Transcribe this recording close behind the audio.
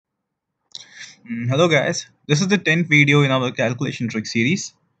Hello guys, this is the 10th video in our calculation trick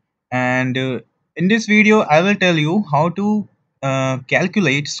series, and in this video I will tell you how to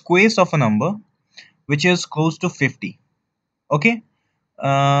calculate squares of a number which is close to 50. Okay,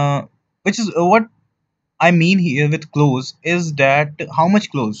 uh, which is what I mean here with close is that how much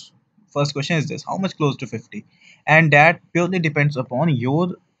close. First question is this: how much close to 50, and that purely depends upon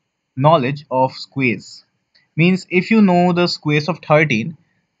your knowledge of squares. Means if you know the squares of 13,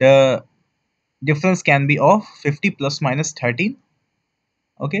 the difference can be of 50 plus minus 13.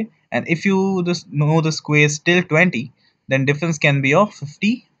 Okay, and if you just know the squares till 20, then difference can be of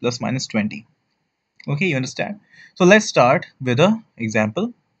 50 plus minus 20. Okay, you understand? So let's start with a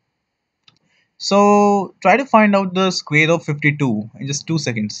example. So try to find out the square of 52 in just 2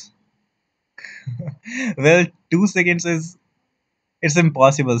 seconds. Well, 2 seconds is it's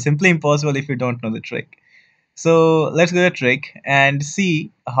impossible, simply impossible if you don't know the trick. So let's go to the trick and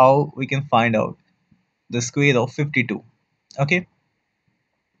see how we can find out the square of 52. Okay,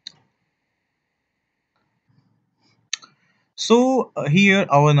 so here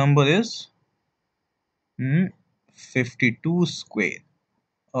our number is 52 square.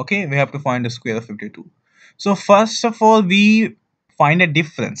 Okay, we have to find the square of 52. So first of all, we find a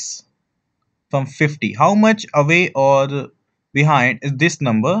difference from 50. How much away or behind is this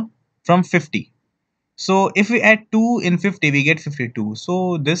number from 50? So if we add 2 in 50, we get 52.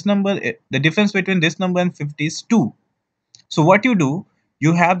 So this number, the difference between this number and 50 is 2. So what you do,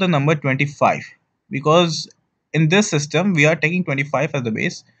 you have the number 25, because in this system we are taking 25 as the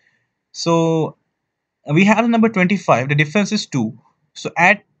base. So we have the number 25, the difference is 2. So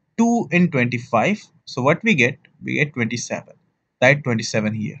add 2 in 25. So what we get 27. Write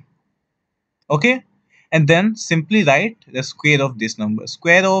 27 here. Okay, and then simply write the square of this number.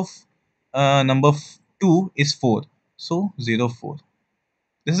 Square of number 2 is 4, so 04.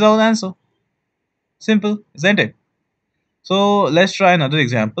 This is our answer. Simple, isn't it? So let's try another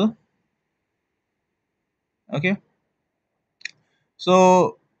example. Okay,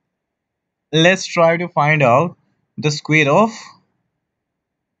 so let's try to find out the square of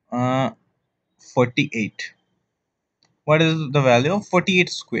uh, 48. What is the value of 48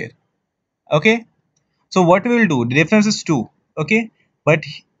 square? Okay, so what we will do, the difference is 2. Okay, but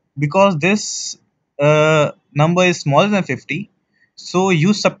because this number is smaller than 50, so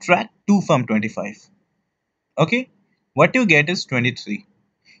you subtract 2 from 25. Okay, what you get is 23.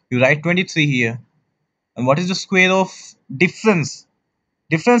 You write 23 here. And what is the square of difference?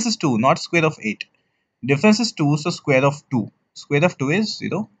 Difference is 2, not square of 8. Difference is 2, so square of 2. Square of 2 is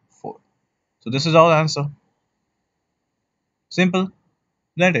 4. So this is our answer. Simple,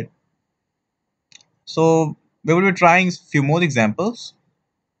 isn't it? So we will be trying few more examples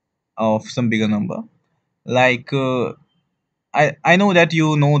of some bigger number. Like I know that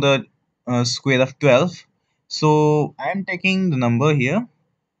you know the square of 12. So I am taking the number here,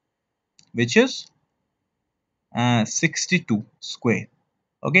 which is 62 square.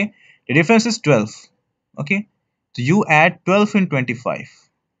 Okay, the difference is 12. Okay, so you add 12 in 25.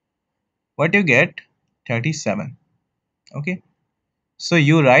 What you get? 37. Okay, so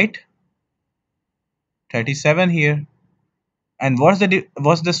you write 37 here. And what's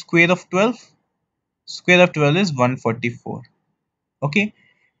the square of 12? Square of 12 is 144. Okay,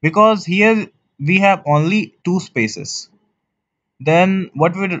 because here we have only two spaces. Then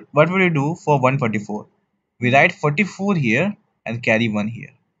what would you do for 144? We write 44 here and carry 1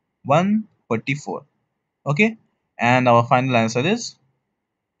 here. 144. Okay, and our final answer is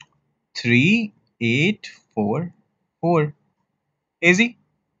 3844. Easy.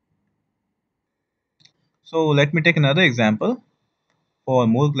 So let me take another example for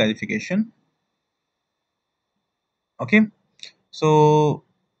more clarification. Okay, so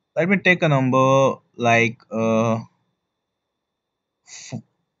let me take a number like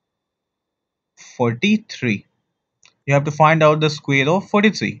 43. You have to find out the square of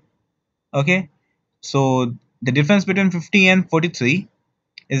 43. Okay, so the difference between 50 and 43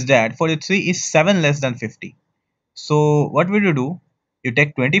 is that 43 is 7 less than 50. So what will you do? You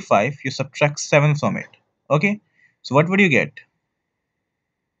take 25, you subtract 7 from it. Okay, so what would you get?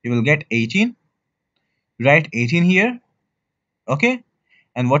 You will get 18. Write 18 here. Okay,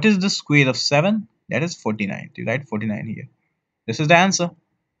 and what is the square of 7? That is 49. You write 49 here. This is the answer.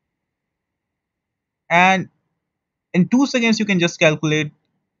 And in 2 seconds you can just calculate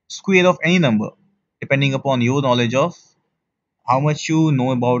square of any number depending upon your knowledge of how much you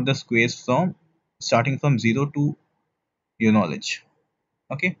know about the squares from starting from 0 to your knowledge.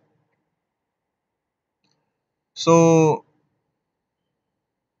 Okay, so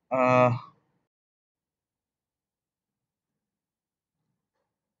uh,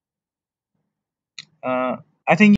 Uh, I think